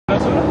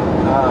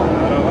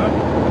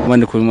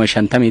manni kuma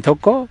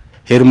 51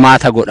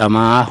 hirmaata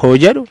godhamaa hoo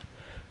jedhu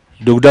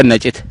dugdan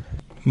nacite.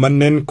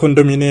 Manneen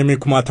kondominiyeemii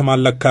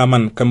kumaatamaan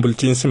lakkaaman kan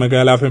bulchiinsi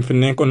magaalaa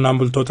Finfinnee qonnaan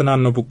bultoota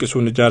naannoo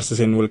buqqisuun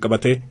ijaarsiseen wal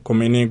qabatee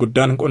komiinii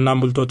guddaan qonnaan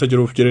bultoota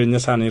jiruuf jireenya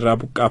isaanii irraa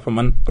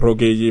buqqaafaman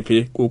rogeeyyii fi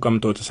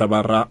quuqamtoota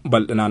sabaarraa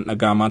bal'inaan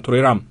dhaga'amaa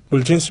tureera.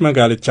 Bulchiinsi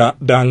magaalichaa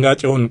daangaa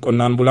ce'uun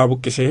qonnaan bulaa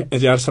buqqisee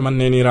ijaarsa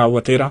manneenii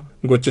raawwateera.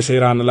 Gochi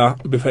seeraan alaa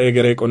bifa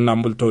egeree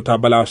qonnaan bultootaa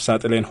balaaf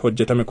saaxileen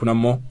hojjetame kun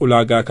ammoo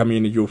ulaagaa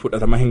kamiin iyyuu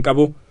fudhatama hin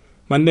qabu.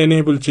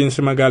 Manneen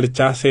bulchiinsi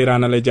magaalichaa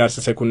seeraan ala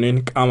ijaarsise kunneen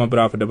qaama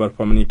biraaf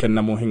dabarfamanii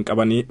kennamuu hin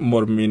qabanii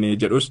mormiin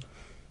jedhus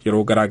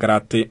yeroo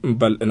garaagaraatti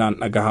bal'inaan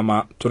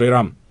dhagahamaa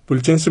tureera.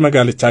 Bulchiinsi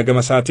magaalichaa gama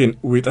isaatiin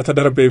wiixata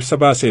darbee ibsa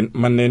baaseen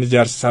manneen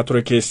ijaarsisaa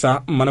ture keessaa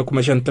mana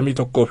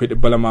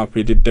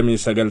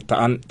 51,229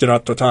 ta'an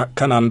jiraattota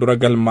kanaan dura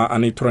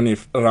galmaa'anii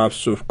turaniif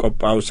raabsuuf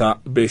qophaa'uusaa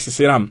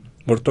beeksiseera.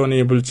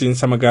 Murtoonni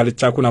bulchiinsa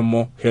magaalichaa kun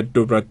ammoo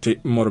hedduu biratti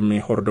mormii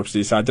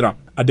hordofsiisaa jira.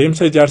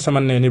 Adeemsa ijaarsa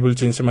manneenii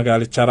bulchiinsi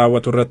magaalichaa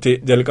raawwatu irratti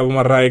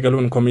jalqabumarraa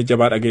eegaluun komii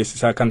jabaa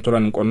dhageessisaa kan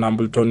turan Qonnaan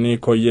Bultoonni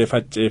Koyyee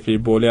Faccee fi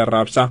Boolee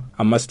Arraabsaa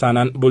ammas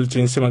taanaan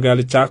bulchiinsi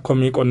magaalichaa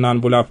komii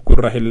qonnaan bulaaf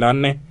gurra hin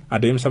laanne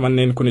adeemsa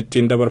manneen kun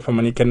ittiin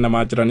dabarfamanii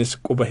kennamaa jiranis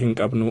quba hin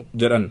qabnu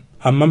jedhan.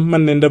 Hammam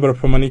manneen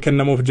dabarfamanii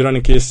kennamuuf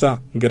jiran keessaa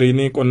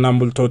giriinii qonnaan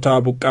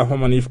bultootaa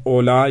buqqaafamaniif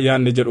oolaa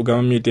yaadni jedhu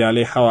gama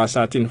miidiyaalee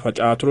hawaasaatiin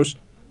faca'aa turus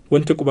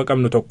wanti quba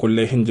qabnu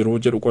tokkollee hin jiru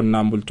jedhu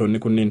qonnaan bultoonni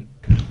kunniin.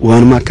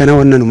 Waanuma akkana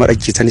wanna nu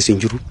marachiisanis hin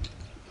jiru.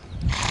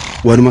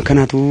 Waanuma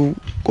akkanaatu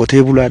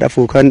qotee bulaadhaaf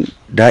yookaan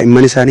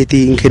daa'imman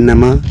isaaniitii hin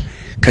kennamaa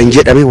kan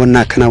jedhame wanna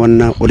akkana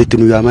wanna walitti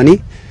nu yaamanii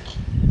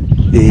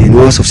nu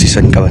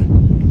haasofsiisan hin qaban.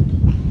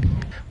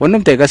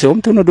 Wannumti eegas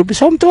homtuu nu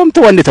dubbisa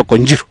homtuu wanni tokko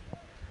hin jiru.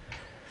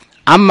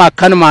 Amma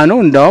akkanumaanuu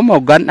hundaa'uma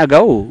hoggaan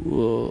dhaga'u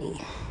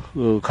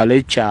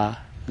kalecha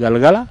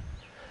galgala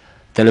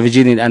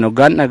televizyiiniidhaan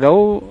hoggaan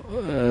dhaga'u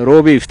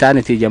roobii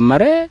iftaanitii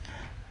jammaree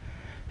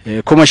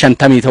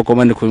 51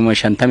 manni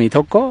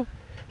 51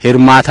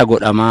 hirmaata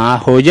godhamaa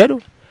hoo jedhu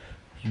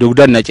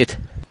dugdan nacite.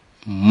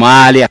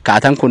 Maali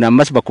akkaataan kun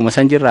ammas bakkuma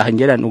san jirraa hin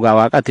jedhan dhugaa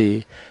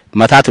waaqati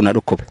mataatu na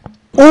dhukkube.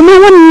 Oomee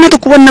wanna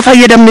tokko wanna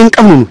fayyadamne hin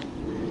qabnu.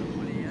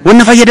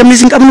 Wanna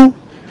fayyadamnes hin qabnu,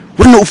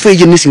 wanna uffee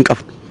jennes hin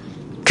qabnu.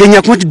 Keenya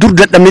akkuma dur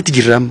dadhabnetti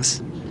jirra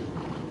ammas.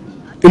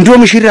 Indoo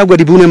mishiirraa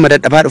gadi buunee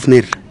madadhabaa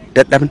dhufneerra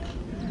dadhabne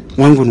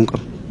waan kun hin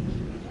qabu.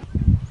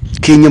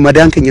 Keenya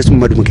madaan keenya sun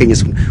maduma keenya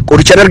sun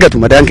qorichaan argatu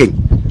madaan keenya.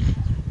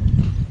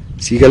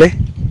 Siigalee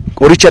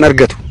qorichaan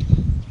argatu.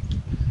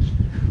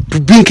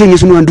 Dubbiin keenya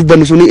sun waan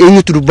dubbannu sun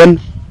eenyutu dubbannu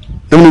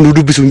namni nu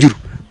dubbisu hin jiru.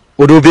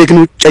 Odoo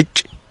beeknu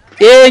cacci.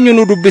 Eenyu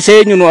nu dubbisee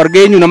eenyu nu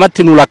argee eenyu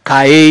namatti nu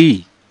lakkaa'ee.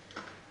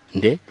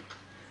 Ndee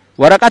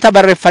waraqata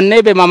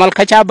barreeffannee be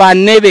mamalkachaa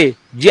baannee be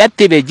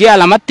ji'atti be ji'a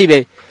lamatti be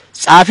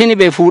tsaafini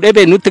be fuudhee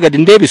be nutti gad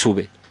hin deebisu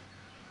be.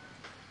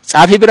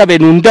 Tsaafii bira be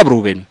nuun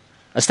dabru be.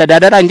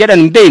 Astadaadaraan jedhan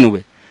hin beeynu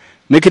be.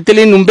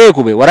 Mikitiliin nun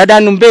beeku be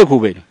waradaan nun beeku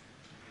be.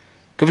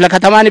 Kifla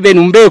katamaan be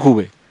nun beeku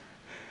be.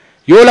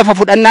 Yoo lafa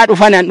fudhannaa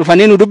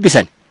dhufanii nu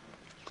dubbisan.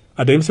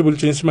 Adeemsi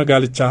bulchiinsi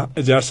magaalichaa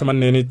ijaarsa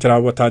manneeniitti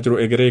raawwataa jiru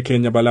egeree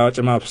keenya balaa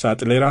cimaaf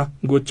saaxileera.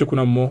 Gochi kun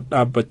ammoo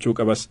dhaabbachuu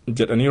qabas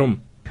jedhaniiru.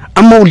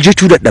 Amma ol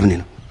jechuu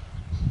dadhabne.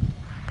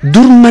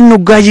 Dur manni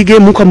hoggaa jigee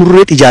muka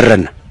murreetti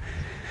ijaarranna.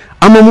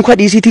 Amma muka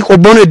dhiisiitii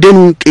qobboon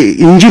heddeen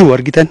hin jiru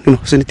argitan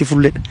isinitti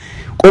fulleedha.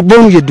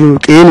 Qobboon hedduu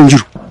qe'een hin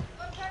jiru.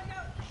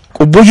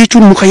 Qobboo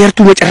jechuun muka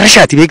yartuu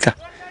macarrashaati beektaa.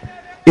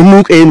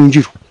 Immoo qe'een hin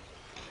jiru.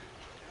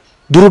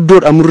 Dur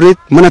iddoodha murreet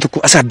mana tokko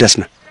as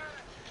addasna.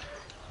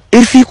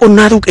 Irfii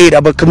qonnaatu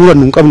qe'eedha bakka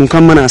murannu hin qabnu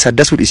kan mana as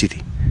addasuu dhiisiti.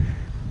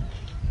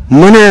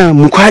 Mana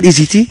mukaa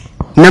dhiisiitii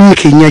namni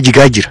keenya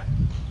jigaa jira.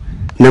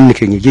 Namni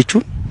keenya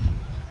jechuun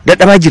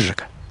dadhabaa jirra.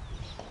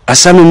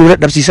 Assaamni nu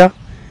dadhabsiisaa.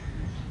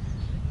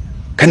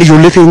 Kan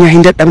ijoollee keenya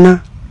hin dadhabnaa.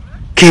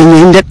 Keenya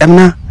hin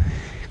dadhabnaa.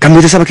 Kan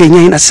beeksisa keenya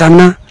hin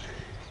assaamnaa.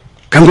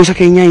 Kan gosa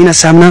keenya hin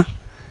assaamnaa.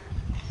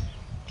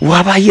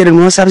 Waa baay'ee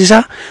nu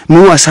assaabsiisaa.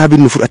 Nu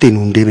assaabiin nu fudhatee nu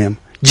hin deemee.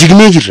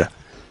 Jignee jirra.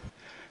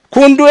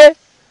 Kun du'e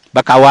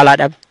bakka awwaalaa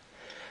dhabe.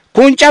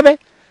 Kun cabe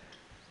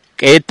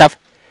qeettaf.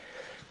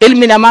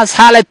 Ilmi namaa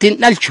saala ittiin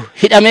dhalchu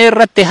hidhamee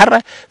irratti har'a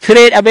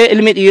firee dhabee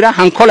ilmi dhiiraa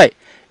hankola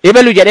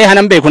ebelu jedhee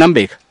hanan beeku nan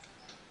beeka.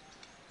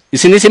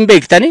 Isinis hin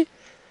beektani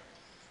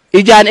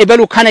ijaan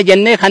ebelu kana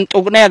jennee kan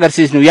tuqnee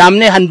agarsiisnu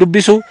yaamnee han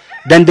dubbisu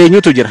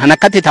dandeenyutu jira. Han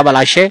akkatti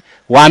tabalaashee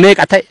waa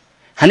meeqa ta'e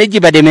han ijji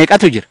bade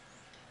meeqatu jira.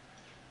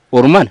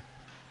 Orman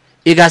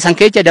egaa san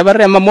keessa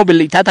dabarre amma immoo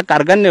billitaa takka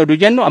arganne oduu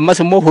jennu ammas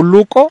immoo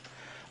hulluuqqoo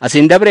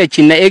asiin dabre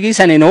achiin na eegii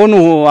saniin hoonu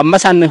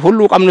ammas an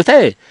hulluu qabnu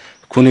ta'e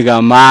kun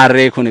egaa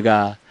maarree kun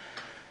egaa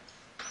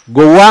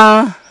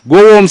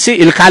gowwoomsi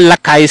ilkaan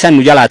lakkaayisan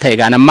nu jalaa ta'e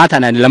egaa nammaa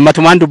tanaan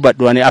lammatumaan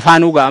dubbadhu ani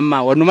afaanuu gaa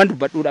amma wannumaan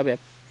dubbadhuu dhabe.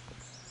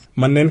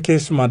 Manneen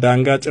keessumaa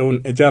daangaa ce'uun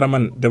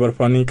ijaaraman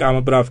dabarfamanii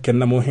qaama biraaf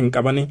kennamuu hin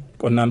qabani.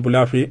 Qonnaan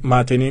bulaa fi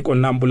maatiin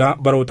qonnaan bulaa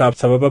barootaaf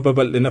sababa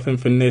babal'ina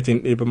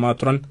Finfinneetiin dhiibamaa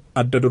turan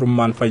adda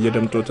durummaan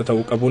fayyadamtoota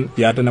ta'uu qabuun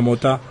yaada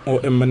namoota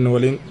OMN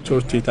waliin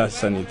turtii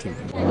taasisaniiti.